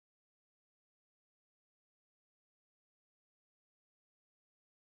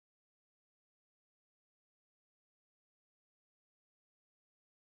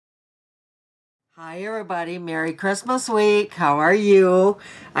Hi everybody, Merry Christmas week. How are you?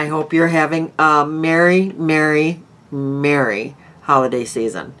 I hope you're having a merry holiday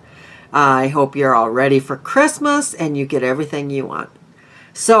season. I hope you're all ready for Christmas and you get everything you want.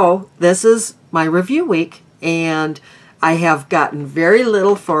 So this is my review week and I have gotten very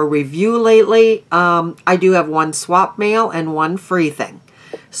little for review lately. I do have one swap mail and one free thing.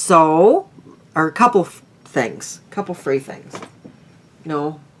 So, or a couple things, couple free things.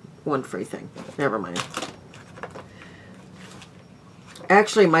 No. One free thing. Never mind.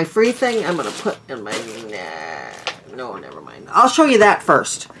 Actually, my free thing I'm going to put in my... no, never mind. I'll show you that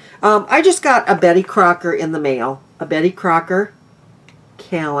first. I just got a Betty Crocker in the mail. A Betty Crocker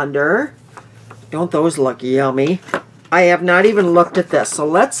calendar. Don't those look yummy? I have not even looked at this. So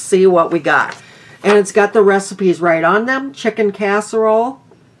let's see what we got. And it's got the recipes right on them. Chicken casserole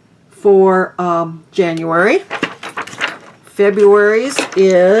for January. February's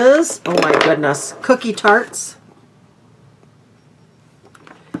is, oh my goodness, cookie tarts.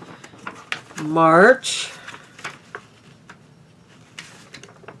 March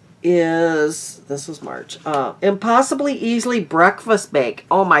is, this is March, Impossibly Easily Breakfast Bake.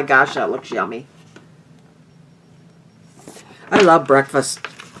 Oh my gosh, that looks yummy. I love breakfast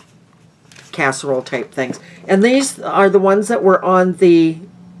casserole type things. And these are the ones that were on the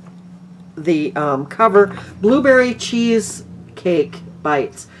cover. Blueberry cheesecake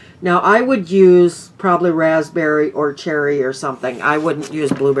bites. Now I would use probably raspberry or cherry or something. I wouldn't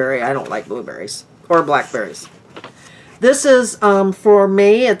use blueberry. I don't like blueberries or blackberries. This is for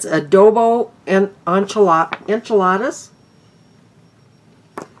May. It's adobo and enchiladas.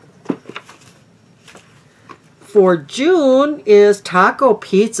 For June is taco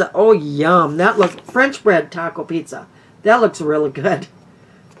pizza. Oh yum! That looks French bread taco pizza. That looks really good.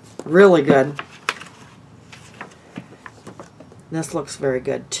 Really good. This looks very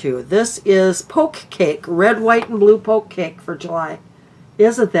good too. This is poke cake. Red, white, and blue poke cake for July.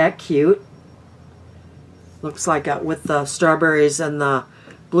 Isn't that cute? Looks like with the strawberries and the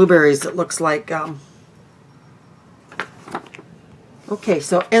blueberries, it looks like... Okay,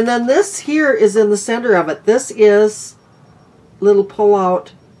 so, and then this here is in the center of it. This is little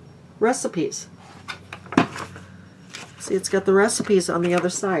pull-out recipes. See, it's got the recipes on the other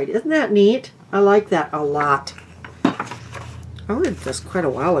side. Isn't that neat? I like that a lot. I ordered this quite a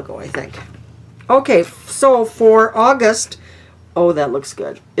while ago, I think. Okay, so for August, oh, that looks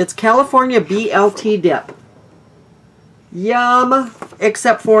good. It's California BLT dip. Yum!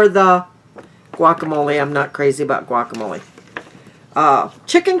 Except for the guacamole. I'm not crazy about guacamole.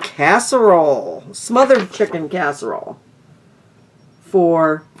 Chicken casserole. Smothered chicken casserole.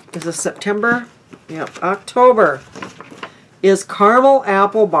 For, is this September? Yep, October is caramel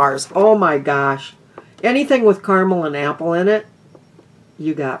apple bars. Oh my gosh. Anything with caramel and apple in it,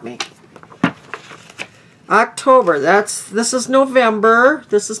 you got me. October, this is November.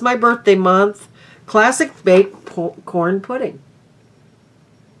 This is my birthday month. Classic baked corn pudding.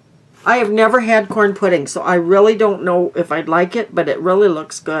 I have never had corn pudding, so I really don't know if I'd like it, but it really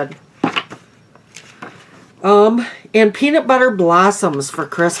looks good. And peanut butter blossoms for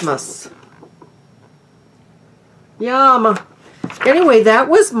Christmas. Yum. Anyway, that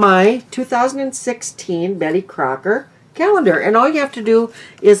was my 2016 Betty Crocker calendar. And all you have to do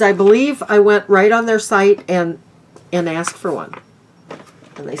is, I believe I went right on their site and asked for one.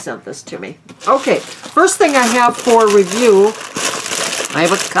 And they sent this to me. Okay, first thing I have for review, I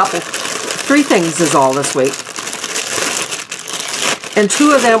have a couple. 3 things is all this week. And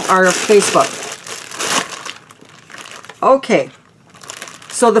 2 of them are Facebook. Okay.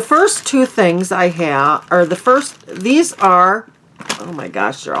 So the first 2 things I have are these are, oh my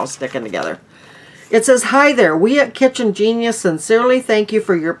gosh, they're all sticking together. It says, hi there, we at Kitchen Genius sincerely thank you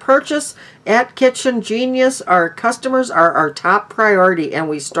for your purchase. At Kitchen Genius, our customers are our top priority and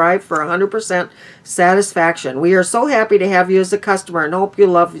we strive for 100% satisfaction. We are so happy to have you as a customer and hope you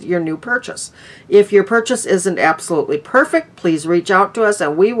love your new purchase. If your purchase isn't absolutely perfect, please reach out to us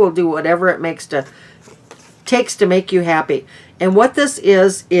and we will do whatever it takes to make you happy. And what this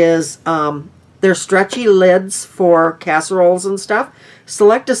is they're stretchy lids for casseroles and stuff.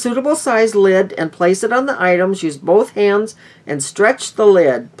 Select a suitable size lid and place it on the items. Use both hands and stretch the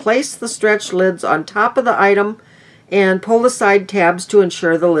lid. Place the stretched lids on top of the item and pull the side tabs to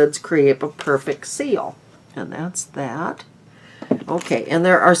ensure the lids create a perfect seal. And that's that. Okay, and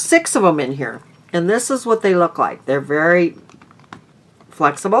there are 6 of them in here. And this is what they look like. They're very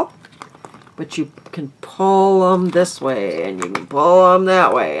flexible. But you can pull them this way and you can pull them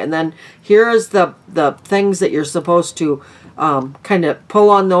that way. And then here's the things that you're supposed to kind of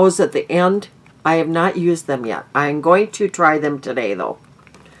pull on those at the end. I have not used them yet. I'm going to try them today though.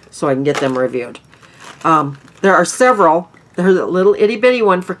 so I can get them reviewed. There are several. There's a little itty bitty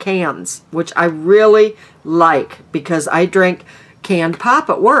one for cans, which I really like because I drink canned pop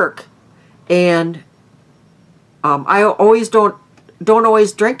at work, and I always don't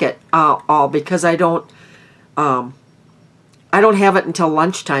always drink it all because I don't have it until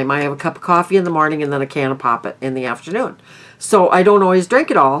lunchtime. I have a cup of coffee in the morning and then a can of pop it in the afternoon. So I don't always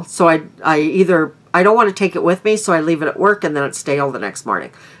drink it all. So I don't want to take it with me, so I leave it at work and then it's stale the next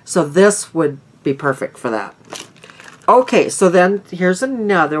morning. So this would be perfect for that. Okay, so then here's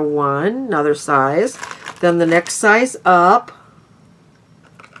another one, another size. Then the next size up.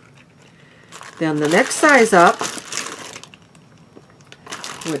 Then the next size up,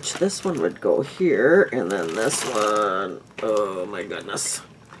 which this one would go here, and then this one, oh my goodness.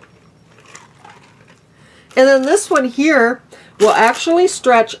 And then this one here will actually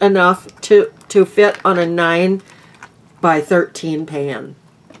stretch enough to fit on a 9 by 13 pan,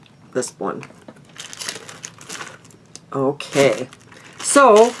 this one. Okay,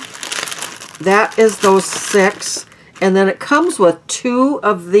 so that is those 6, and then it comes with 2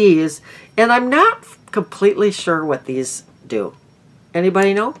 of these, and I'm not completely sure what these do.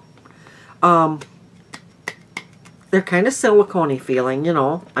 Anybody know? They're kind of silicone-y feeling, you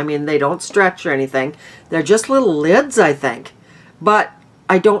know. I mean, they don't stretch or anything. They're just little lids, I think. But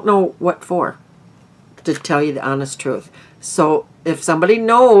I don't know what for, to tell you the honest truth. So if somebody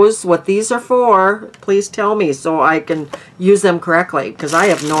knows what these are for, please tell me so I can use them correctly, because I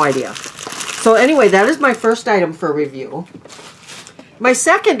have no idea. So anyway, that is my first item for review. My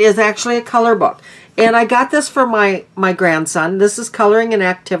second is actually a color book. And I got this for my grandson. This is Coloring and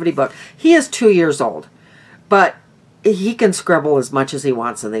Activity Book. He is 2 years old, but he can scribble as much as he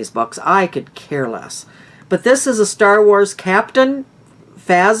wants in these books. I could care less. But this is a Star Wars Captain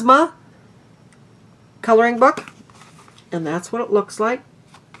Phasma coloring book. And that's what it looks like.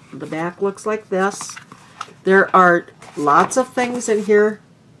 The back looks like this. There are lots of things in here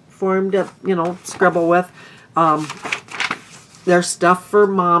for him to, you know, scribble with. There's stuff for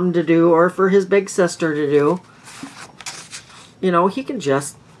Mom to do or for his big sister to do. You know, he can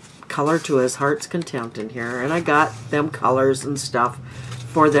just color to his heart's content in here. And I got them colors and stuff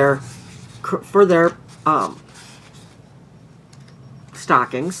for their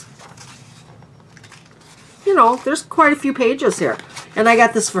stockings. You know, there's quite a few pages here. And I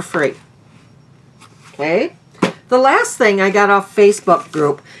got this for free. Okay. The last thing I got off Facebook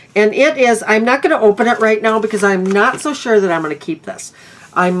group, and it is, I'm not going to open it right now because I'm not so sure that I'm going to keep this.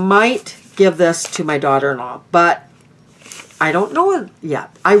 I might give this to my daughter-in-law, but I don't know yet.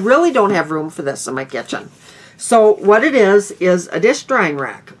 I really don't have room for this in my kitchen. So what it is a dish drying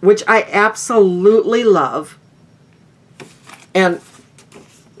rack, which I absolutely love. And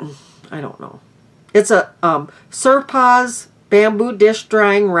I don't know. It's a Surpause bamboo dish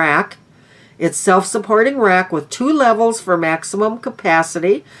drying rack. It's self-supporting rack with 2 levels for maximum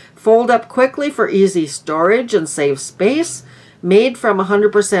capacity. Fold up quickly for easy storage and save space. Made from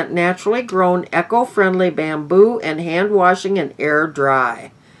 100% naturally grown eco-friendly bamboo and hand washing and air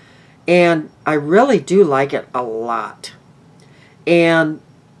dry. And I really do like it a lot. And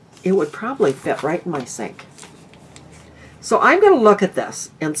it would probably fit right in my sink. So I'm going to look at this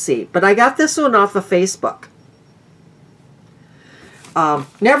and see. But I got this one off of Facebook.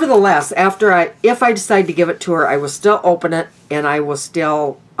 Nevertheless, if I decide to give it to her, I will still open it and I will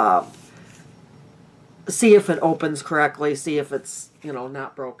still see if it opens correctly, see if it's, you know,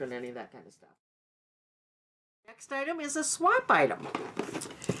 not broken, any of that kind of stuff. Next item is a swap item.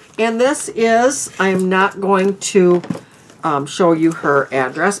 And this is, I'm not going to show you her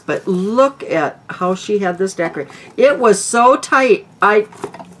address, but look at how she had this decorated. It was so tight.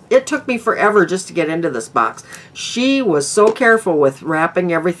 It took me forever just to get into this box. She was so careful with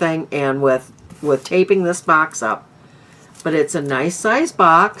wrapping everything and with taping this box up. But it's a nice size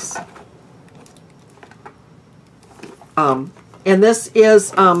box. And this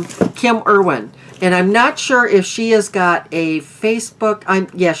is Kim Irwin. And I'm not sure if she has got a Facebook.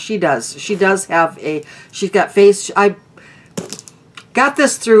 Yes, she does. She does have a, she's got I got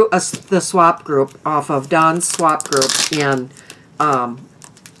this through the swap group off of Don's swap group in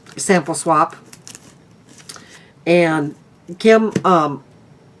Sample Swap. And Kim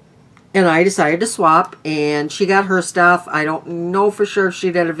and I decided to swap, and she got her stuff. I don't know for sure if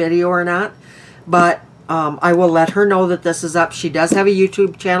she did a video or not, but I will let her know that this is up. She does have a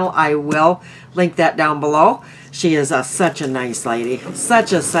YouTube channel. I will link that down below. She is such a nice lady.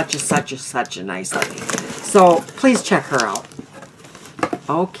 Such a nice lady. So please check her out.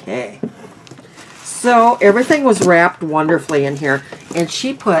 Okay. So everything was wrapped wonderfully in here, and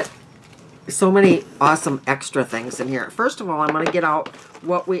she put so many awesome extra things in here. First of all, I'm going to get out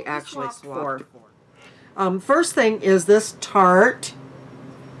what we actually swapped for. First thing is this Tarte,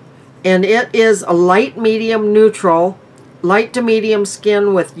 and it is a light, medium, neutral, light to medium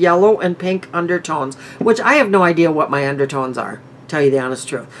skin with yellow and pink undertones, which I have no idea what my undertones are, tell you the honest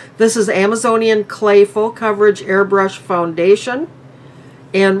truth. This is Amazonian Clay Full Coverage Airbrush Foundation,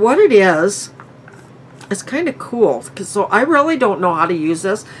 and what it is, it's kind of cool. So I really don't know how to use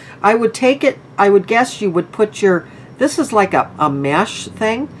this. I would take it, I would guess you would put your, this is like a mesh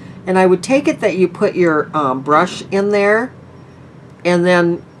thing, and I would take it that you put your brush in there and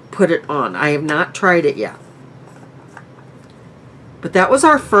then put it on. I have not tried it yet. But that was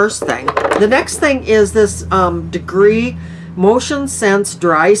our first thing. The next thing is this Degree Motion Sense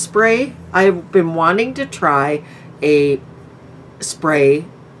Dry Spray. I've been wanting to try a spray.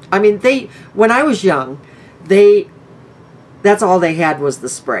 I mean, when I was young, that's all they had was the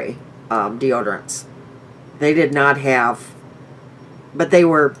spray deodorants. They did not have, but they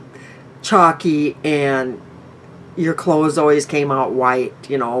were chalky, and your clothes always came out white,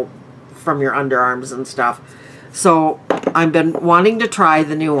 you know, from your underarms and stuff. So I've been wanting to try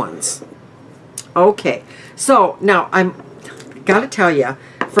the new ones. Okay, so now gotta tell you,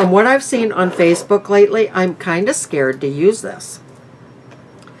 from what I've seen on Facebook lately, I'm kind of scared to use this.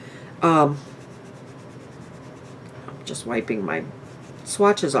 I'm just wiping my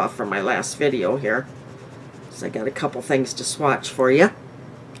swatches off from my last video here. So I got a couple things to swatch for you.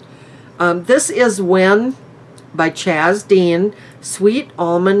 This is When by Chaz Dean Sweet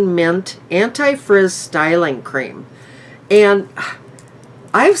Almond Mint Anti-Frizz Styling Cream. And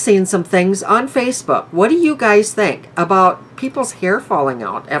I've seen some things on Facebook. What do you guys think about people's hair falling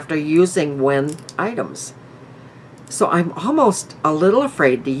out after using When items? So I'm almost a little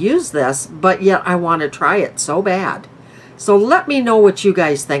afraid to use this, but yet I want to try it so bad. So let me know what you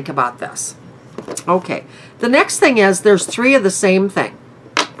guys think about this. Okay, the next thing is there's 3 of the same thing.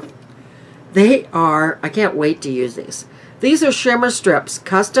 They are, I can't wait to use these. These are shimmer strips,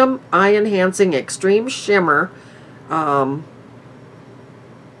 custom eye enhancing extreme shimmer.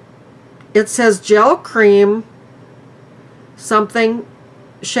 It says gel cream, something,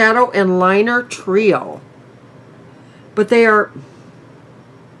 shadow and liner trio. But they are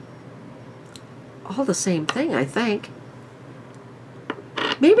all the same thing, I think.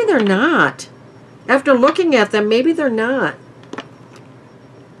 Maybe they're not. After looking at them, maybe they're not.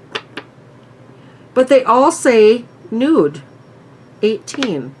 But they all say nude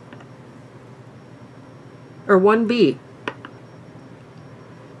 18 or 1B.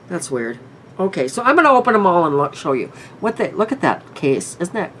 That's weird. Okay, so I'm going to open them all and show you what they look at that case.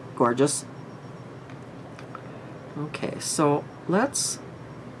 Isn't that gorgeous? Okay, so let's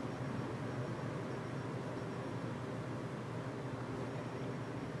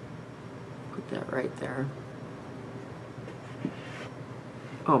put that right there.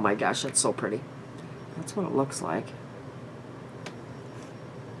 Oh my gosh, that's so pretty. That's what it looks like.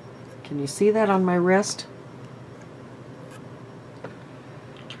 Can you see that on my wrist?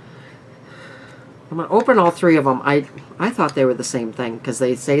 I'm going to open all 3 of them. I thought they were the same thing because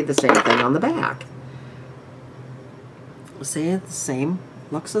they say the same thing on the back. Say it's the same,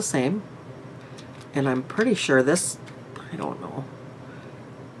 looks the same, and I'm pretty sure this, I don't know.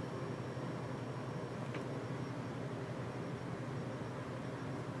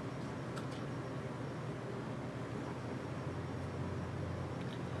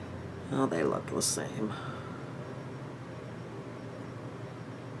 Oh, they look the same.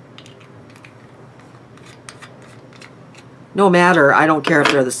 No matter, I don't care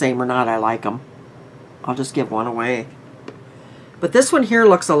if they're the same or not, I like them. I'll just give one away. But this one here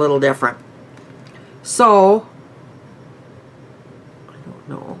looks a little different. So, I don't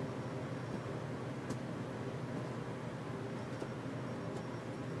know.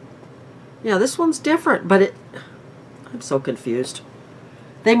 Yeah, this one's different, but I'm so confused.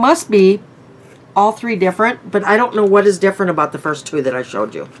 They must be all 3 different, but I don't know what is different about the first 2 that I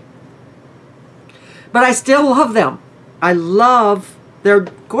showed you. But I still love them. They're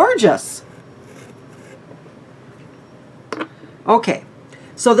gorgeous. Okay,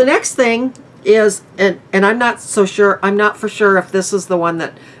 so the next thing is, and I'm not so sure, I'm not for sure if this is the one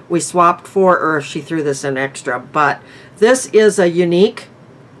that we swapped for or if she threw this in extra, but this is a unique,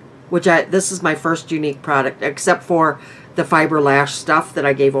 this is my first unique product, except for the fiber lash stuff that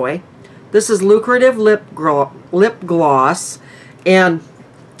I gave away. This is Lucrative Lip Gloss, and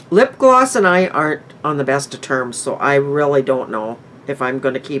lip gloss and I aren't on the best of terms, so I really don't know if I'm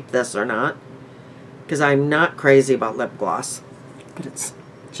going to keep this or not, because I'm not crazy about lip gloss. But it's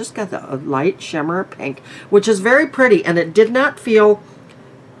just got a light shimmer pink, which is very pretty, and it did not feel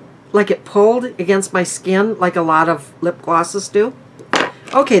like it pulled against my skin like a lot of lip glosses do.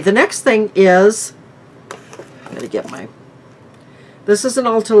 Okay, the next thing is, I'm going to get my, this is an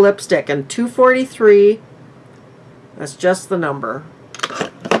Ulta lipstick, and 243, that's just the number.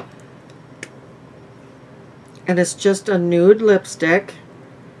 And it's just a nude lipstick.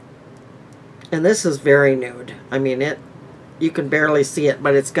 And this is very nude. I mean, you can barely see it,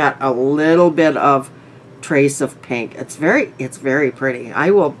 but it's got a little bit of trace of pink. It's very pretty.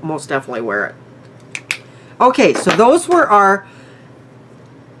 I will most definitely wear it. Okay, so those were our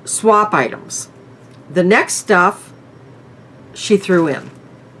swap items. The next stuff she threw in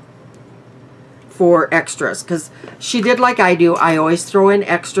for extras, because she did like I do. I always throw in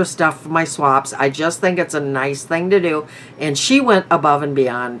extra stuff for my swaps. I just think it's a nice thing to do, and she went above and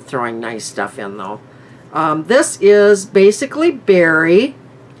beyond throwing nice stuff in, though. This is basically berry,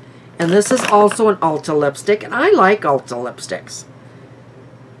 and this is also an Ulta lipstick, and I like Ulta lipsticks.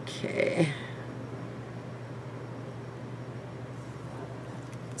 Okay.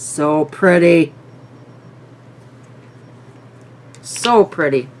 So pretty. So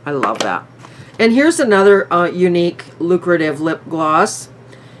pretty. I love that. And here's another unique, lucrative lip gloss.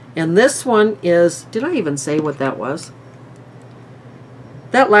 And this one is, did I even say what that was?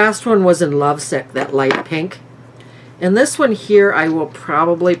 That last one was in Lovesick, that light pink. And this one here I will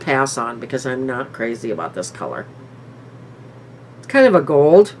probably pass on because I'm not crazy about this color. It's kind of a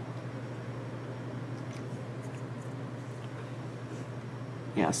gold.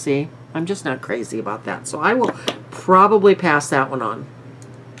 Yeah, see? I'm just not crazy about that. So I will probably pass that one on.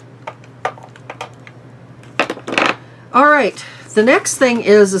 Alright, the next thing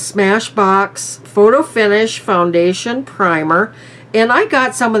is a Smashbox Photo Finish Foundation Primer. And I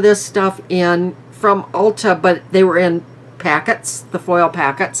got some of this stuff in from Ulta, but they were in packets, the foil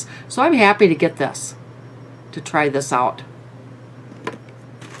packets. So I'm happy to get this, to try this out.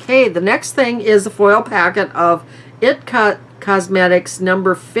 Okay, the next thing is a foil packet of It Cosmetics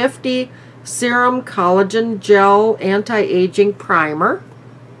number 50 Serum Collagen Gel Anti-Aging Primer.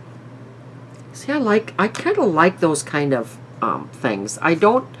 See, I kind of like those kind of things. I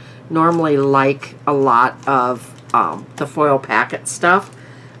don't normally like a lot of the foil packet stuff,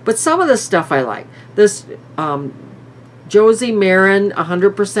 but some of this stuff I like. This Josie Marin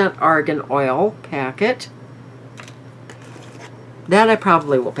 100% argan oil packet. That I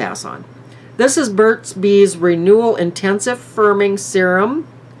probably will pass on. This is Burt's Bees Renewal Intensive Firming Serum.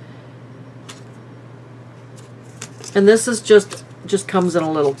 And this is just comes in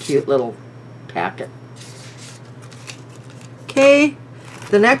a little cute little packet. Okay,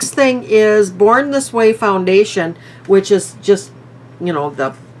 the next thing is Born This Way Foundation, which is just, you know,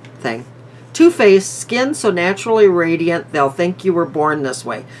 the thing. Too Faced Skin So Naturally Radiant They'll Think You Were Born This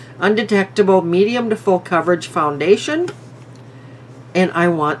Way. Undetectable Medium to Full Coverage Foundation. And I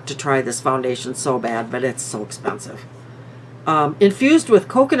want to try this foundation so bad, but it's so expensive. Infused with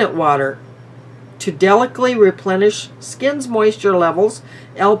coconut water to delicately replenish skin's moisture levels,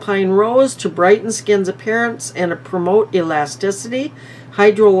 alpine rose to brighten skin's appearance and to promote elasticity,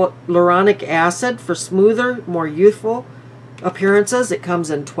 hyaluronic acid for smoother, more youthful appearances. It comes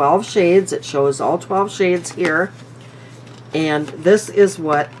in 12 shades. It shows all 12 shades here. And this is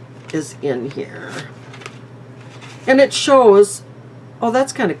what is in here. And it shows, oh,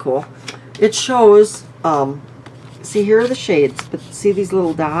 that's kind of cool. It shows, see, here are the shades, but see these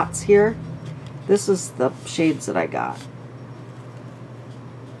little dots here? This is the shades that I got,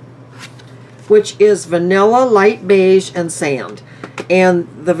 which is vanilla, light beige, and sand.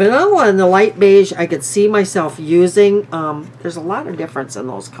 And the vanilla and the light beige I could see myself using. There's a lot of difference in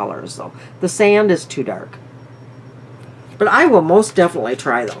those colors, though. The sand is too dark. But I will most definitely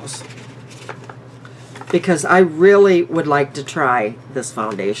try those, because I really would like to try this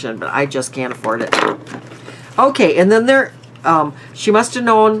foundation, but I just can't afford it. Okay, and then there, she must have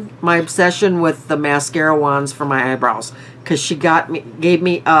known my obsession with the mascara wands for my eyebrows, because she gave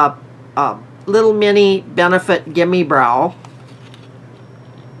me a little mini Benefit Gimme Brow.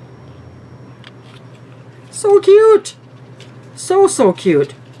 So cute! So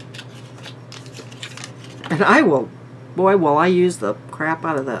cute. And I will, boy, will I use the crap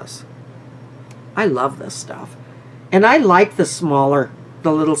out of this. I love this stuff. And I like the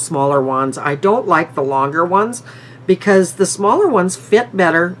little smaller ones. I don't like the longer ones, because the smaller ones fit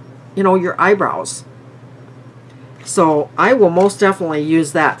better, you know, your eyebrows. So I will most definitely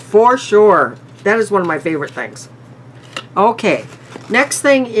use that for sure. That is one of my favorite things. Okay, next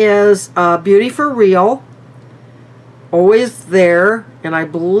thing is Beauty for Real. Always There. And I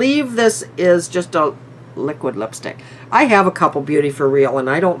believe this is just a liquid lipstick. I have a couple Beauty for Real, and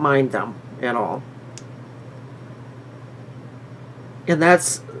I don't mind them at all. And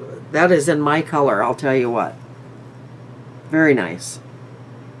that's That is in my color, I'll tell you what. Very nice.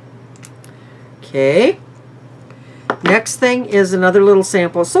 Okay. Next thing is another little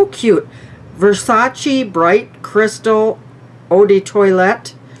sample. So cute. Versace Bright Crystal Eau de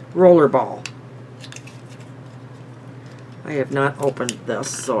Toilette Rollerball. I have not opened this,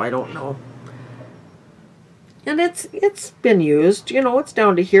 so I don't know. And it's been used. You know, it's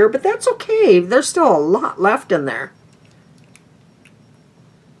down to here, but that's okay. There's still a lot left in there.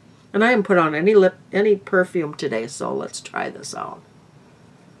 And I haven't put on any perfume today, so let's try this out.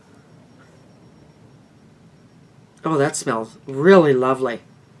 Oh, that smells really lovely.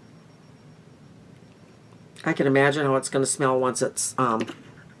 I can imagine how it's going to smell once it's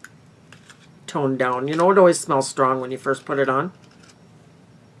toned down. You know, it always smells strong when you first put it on.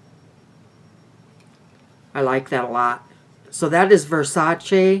 I like that a lot. So that is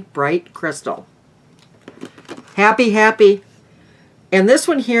Versace Bright Crystal. Happy, happy. And this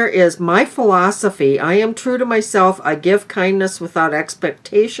one here is my philosophy. I am true to myself. I give kindness without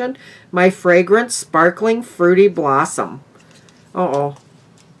expectation. My fragrance, sparkling, fruity blossom. Uh-oh.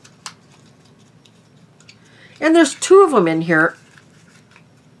 And there's two of them in here.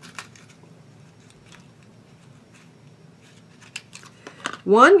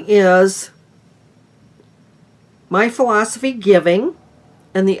 One is My Philosophy Giving,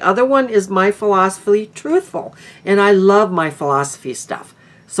 and the other one is My Philosophy Truthful. And I love My Philosophy stuff.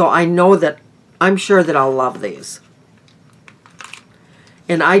 So I know that, I'm sure that I'll love these.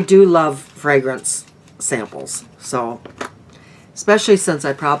 And I do love fragrance samples. So, especially since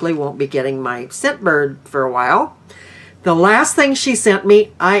I probably won't be getting my Scentbird for a while. The last thing she sent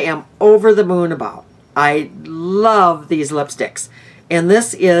me, I am over the moon about. I love these lipsticks. And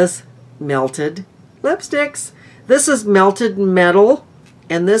this is Melted Lipsticks. This is Melted Metal.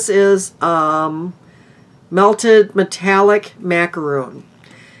 And this is Melted Metallic Macaroon.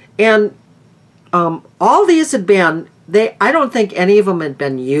 And all these had been, I don't think any of them had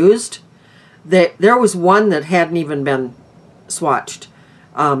been used. There was one that hadn't even been swatched.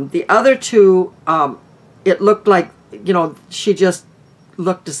 The other two, it looked like, you know, she just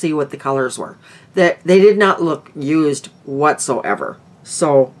looked to see what the colors were. They did not look used whatsoever.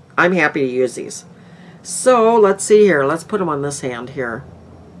 So I'm happy to use these. So let's see here. Let's put them on this hand here.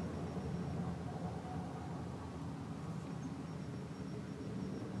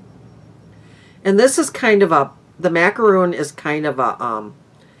 And this is kind of a, the macaroon is kind of a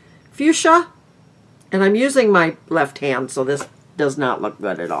fuchsia. And I'm using my left hand, so this does not look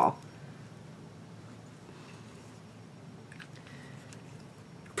good at all.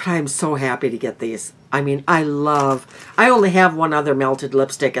 But I'm so happy to get these. I mean, I only have one other melted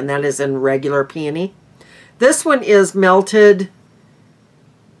lipstick, and that is in regular peony. This one is Melted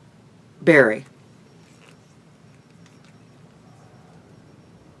Berry.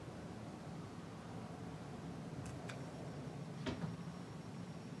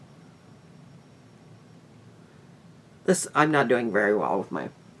 This, I'm not doing very well with my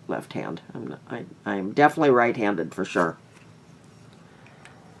left hand. I'm definitely right-handed for sure.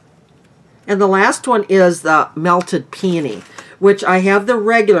 And the last one is the Melted Peony, which I have the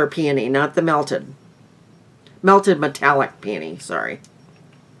regular peony, not the melted. Melted Metallic Peony, sorry.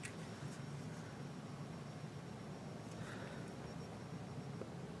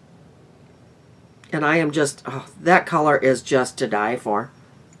 And I am just, oh, that color is just to die for.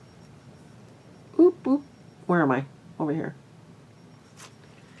 Oop, oop. Where am I? Over here.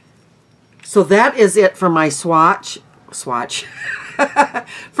 So that is it for my swatch.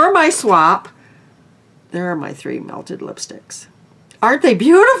 For my swap. There are my 3 melted lipsticks. Aren't they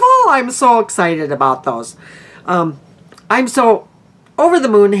beautiful? I'm so excited about those. I'm so over the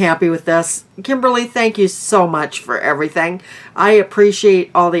moon happy with this. Kimberly, thank you so much for everything. I appreciate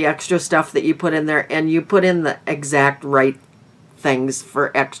all the extra stuff that you put in there, and you put in the exact right things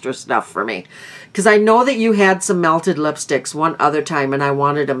for extra stuff for me. Because I know that you had some melted lipsticks one other time, and I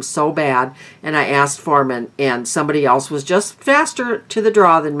wanted them so bad, and I asked for them, and somebody else was just faster to the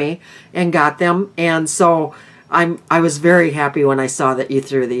draw than me and got them. And so I was very happy when I saw that you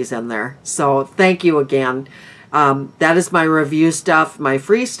threw these in there. So thank you again. That is my review stuff, my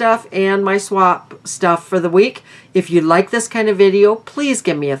free stuff, and my swap stuff for the week. If you like this kind of video, please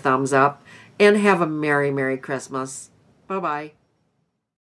give me a thumbs up, and have a Merry, Merry Christmas. Bye-bye.